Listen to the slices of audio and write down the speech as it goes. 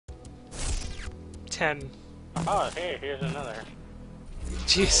10. Oh, hey, here's another.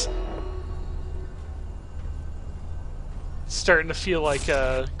 Jeez. Starting to feel like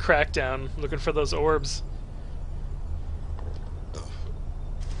Crackdown, looking for those orbs.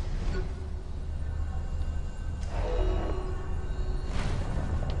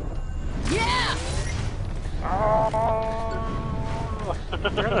 Yeah! Oh!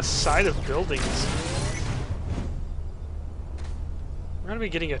 We're on the side of buildings. We're gonna be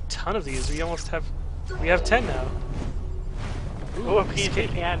getting a ton of these. We have 10 now. Ooh, a piece of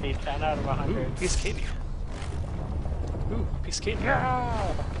candy, 10 out of 100. Ooh, piece of candy. Ooh, piece of candy.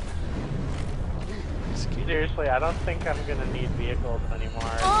 Yeah! Piece of candy. Seriously, I don't think I'm gonna need vehicles anymore.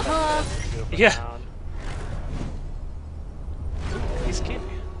 Yeah. Around. Ooh, piece of candy.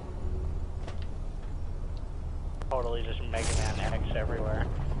 Totally just Mega Man X everywhere.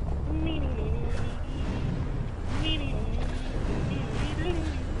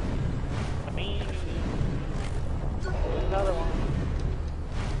 There's another one.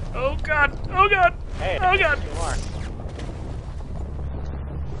 Oh god! Oh god! Hey, oh god! Two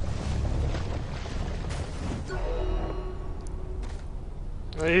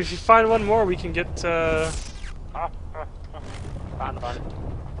more. If you find one more, we can get. Found one.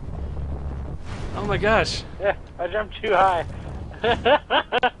 Oh my gosh! Yeah, I jumped too high.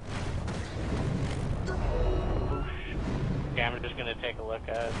 Okay, I'm just gonna take a look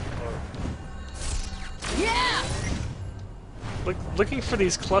at it. Yeah! Looking for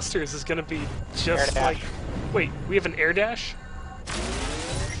these clusters is gonna be just Air like. dash. Wait, we have an air dash?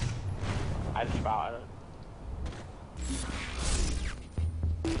 I just found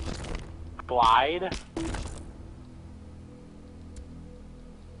it. Glide?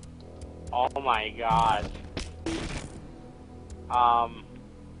 Oh my god.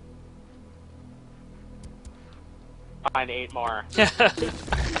 Find 8 more.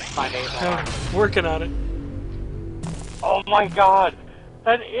 Find 8 more. Working on it. Oh my god!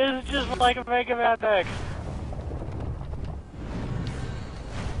 That is just like a Mega Man X!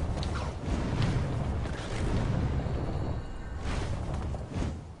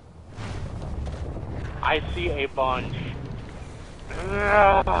 I see a bunch.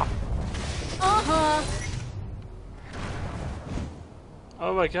 Uh-huh.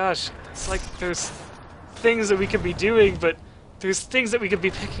 Oh my gosh. It's like there's things that we could be doing, but there's things that we could be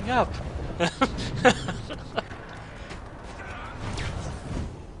picking up.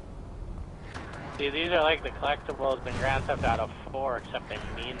 See, these are like the collectibles in Grand Theft Auto 4, except they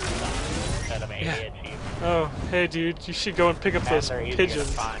mean something instead of AHE. Oh, hey dude, you should go and pick up And those they're easy to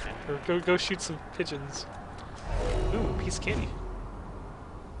pigeons. find. Or go shoot some pigeons. Ooh, piece of candy.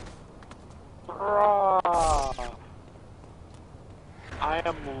 I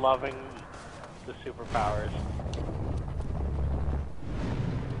am loving the superpowers.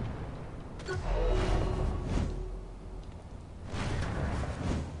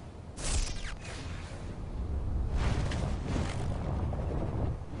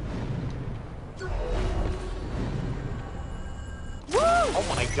 Oh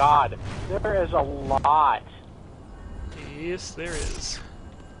my god, there is a lot. Yes, there is.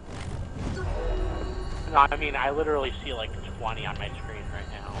 No, I mean, I literally see like 20 on my screen right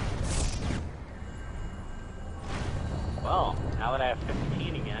now. Well, now that I have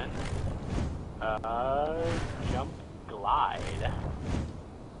 15 again, jump glide.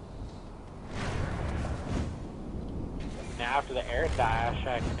 Now after the air dash,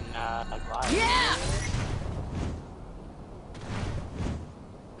 I can, glide. Yeah!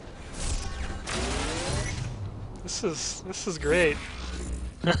 This is great.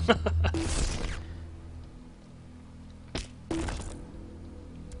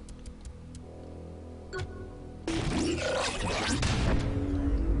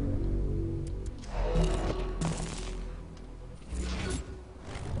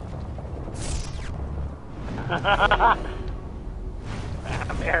 I'm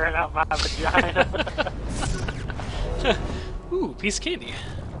airing out my vagina. Ooh, piece of candy.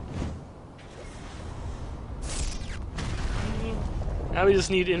 Now we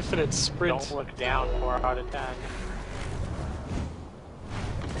just need infinite sprint. Don't look down, 4 out of 10.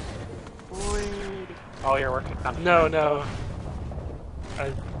 Oh, you're working on No, no.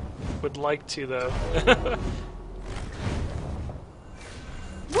 I would like to, though.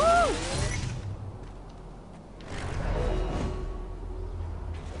 Woo!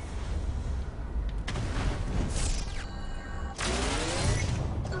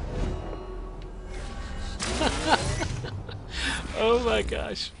 Oh my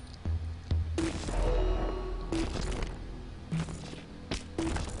gosh.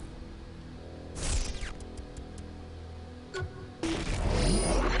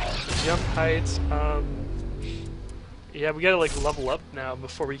 jump height. Yeah, we gotta like level up now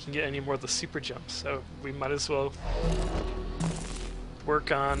before we can get any more of the super jumps. So we might as well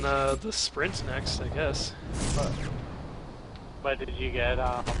work on the sprint next, I guess. But did you get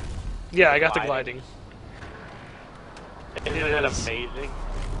Yeah, I got the gliding. Isn't it amazing?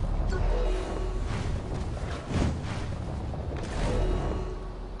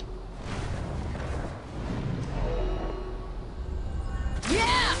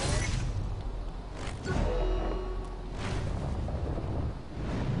 Yeah!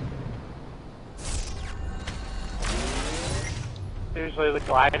 Usually the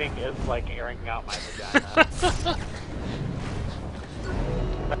gliding is like airing out my vagina.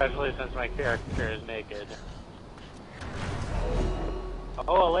 Especially since my character is naked.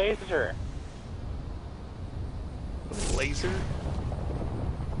 Oh, a laser! Laser?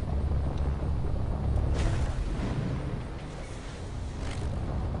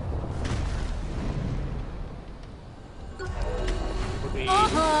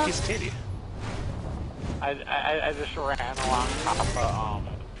 Piece of candy. I just ran along top of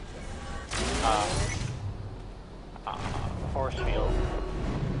force field.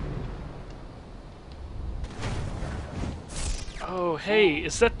 Oh, hey,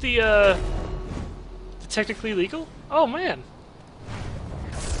 is that the technically legal? Oh man,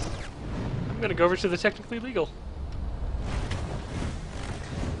 I'm gonna go over to the technically legal.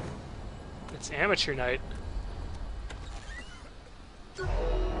 It's amateur night.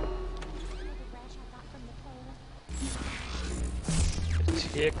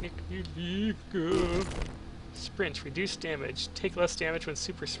 Technically legal. Sprint, reduce damage. Take less damage when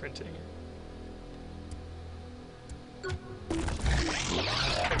super sprinting. I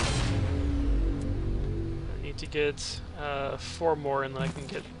need to get 4 more and then I can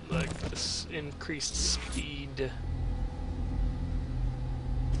get like this increased speed.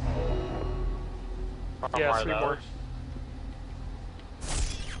 Yeah, 3 more.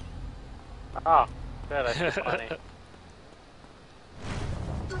 Oh, good, that's funny.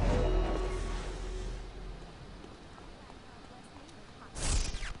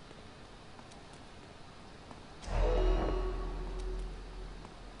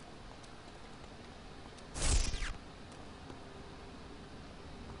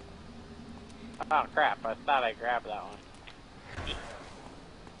 Oh crap, I thought I grabbed that one.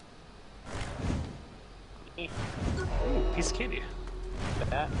 Ooh, piece of candy.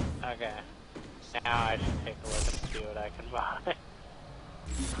 That? Okay. Now I should take a look and see what I can buy.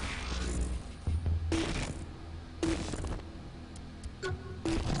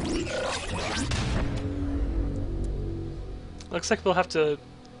 Looks like we'll have to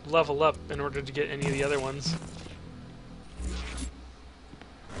level up in order to get any of the other ones.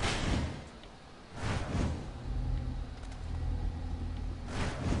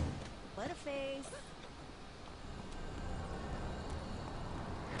 What a face.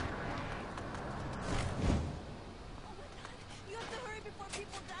 You have to hurry before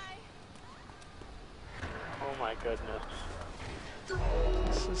people die. Oh my goodness.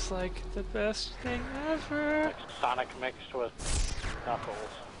 This is like the best thing ever. Like Sonic mixed with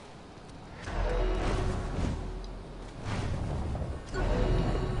Knuckles.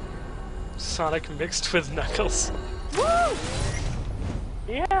 Sonic mixed with Knuckles. Woo!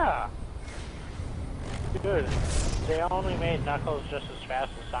 Yeah! Dude, they only made Knuckles just as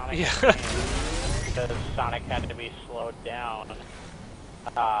fast as Sonic Yeah. because Sonic had to be slowed down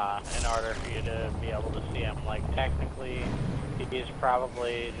in order for you to be able to see him. Like, technically, he's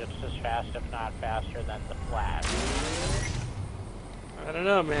probably just as fast, if not faster, than the Flash. I don't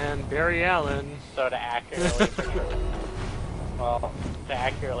know, man. Barry Allen. So to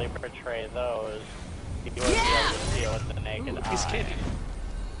accurately portray those, you wouldn't be able to see it with the naked Ooh, piece of eye. candy.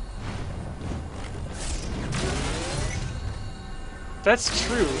 That's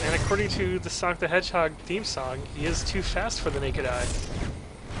true, and according to the Sonic the Hedgehog theme song, he is too fast for the naked eye.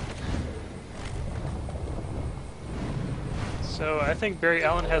 So I think Barry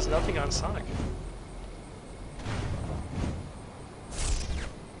Allen has nothing on Sonic.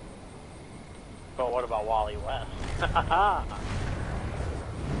 But what about Wally West?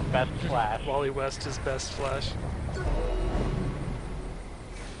 Best Flash. Wally West is best Flash.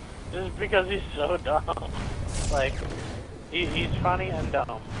 Just because he's so dumb. Like, he's funny and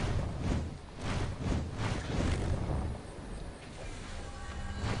dumb.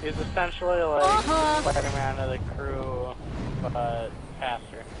 He's essentially like Spider-Man of the crew, but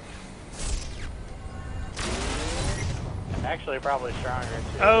faster. Actually, probably stronger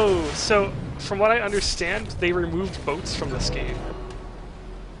too. Oh, so from what I understand, they removed boats from this game.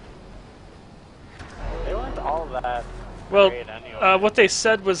 They weren't all that Well, great anyway. What they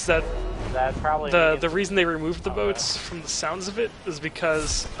said was that That probably the means- reason they removed the Okay. boats from the sounds of it is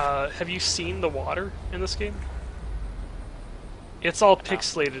because have you seen the water in this game? It's all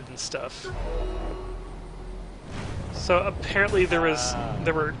pixelated and stuff. So apparently there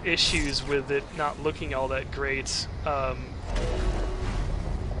were issues with it not looking all that great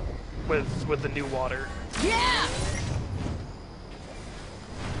with the new water. Yeah!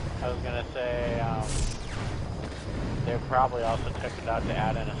 I was gonna say, they probably also took it out to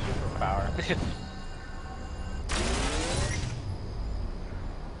add in a superpower.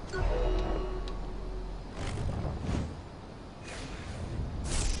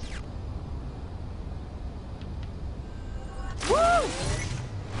 Woo!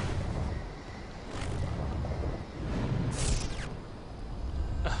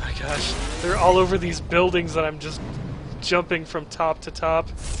 Oh my gosh, they're all over these buildings and I'm just jumping from top to top.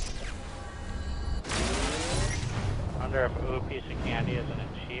 Wonder if ooh, piece of candy is an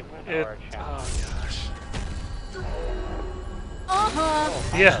achievement or a challenge. Oh gosh.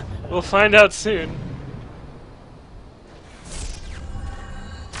 Uh-huh. Yeah, we'll find out soon.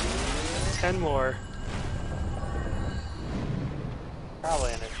 10 more.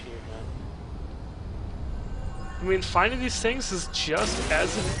 Probably an achievement. I mean, finding these things is just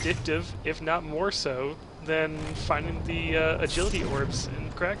as addictive, if not more so, than finding the agility orbs in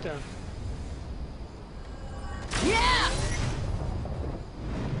Crackdown. Yeah!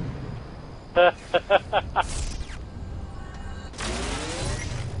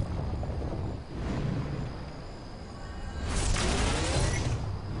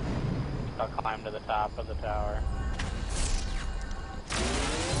 I'll climb to the top of the tower.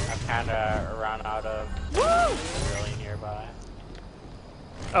 I've kinda run out of really nearby.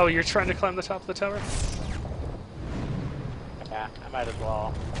 Oh, you're trying to climb the top of the tower? Yeah, I might as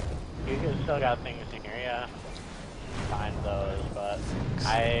well. You still got things in here, yeah. Find those, but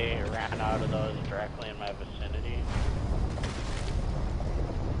I ran out of those directly in my vicinity.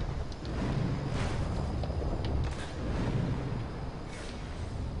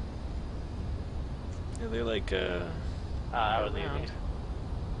 Yeah, they're like, That was around. easy.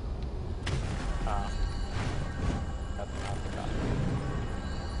 That's not the top.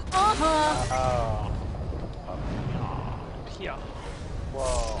 Uh-huh. Oh. Yeah.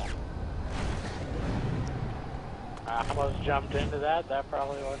 Whoa. I almost jumped into that. That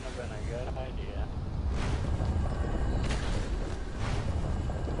probably wouldn't have been a good idea.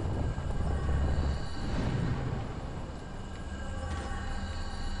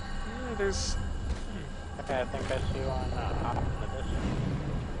 Yeah, there's... Okay, I think I see one off in the distance.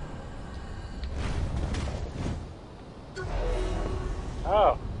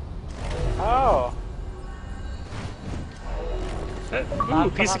 Oh. Oh.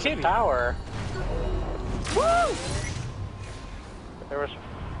 Ooh, piece of candy. Tower. Woo! There was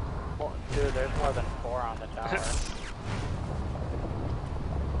four, dude. There's more than 4 on the tower.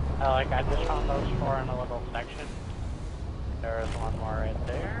 I just found those 4 in a little section. There is one more right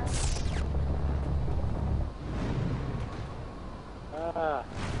there.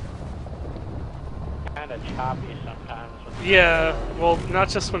 Kind of choppy sometimes. With Yeah, well, not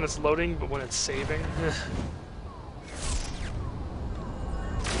just when it's loading, but when it's saving.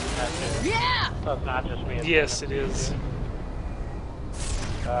 that too. Yeah! So it's not just me. it's Yes, one it of is. you.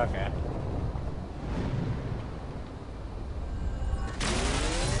 Okay.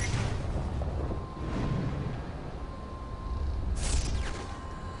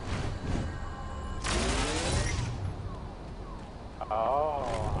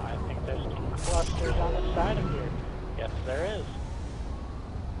 Oh, I think there's 2 clusters on the side of here. Yes, there is.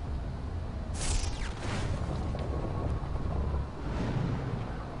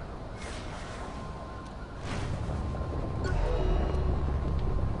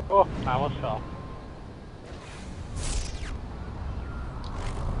 Oh, I almost fell.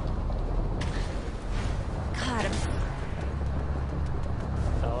 God, I'm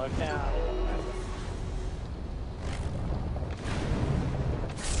Don't look down.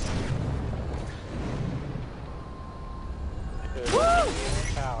 Dude,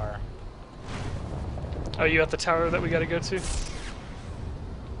 huge tower. Are you at the tower that we gotta go to?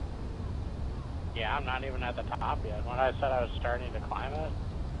 Yeah, I'm not even at the top yet. When I said I was starting to climb it,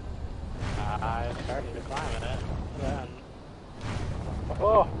 I started to climb it. Then,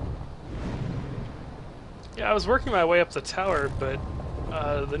 oh, Yeah, I was working my way up the tower, but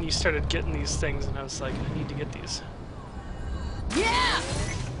then you started getting these things, and I was like, I need to get these. Yeah!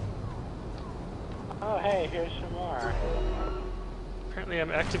 oh, hey, here's some more Apparently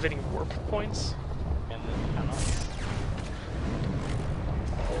I'm activating warp points. in this tunnel.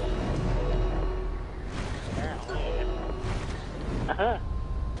 Apparently,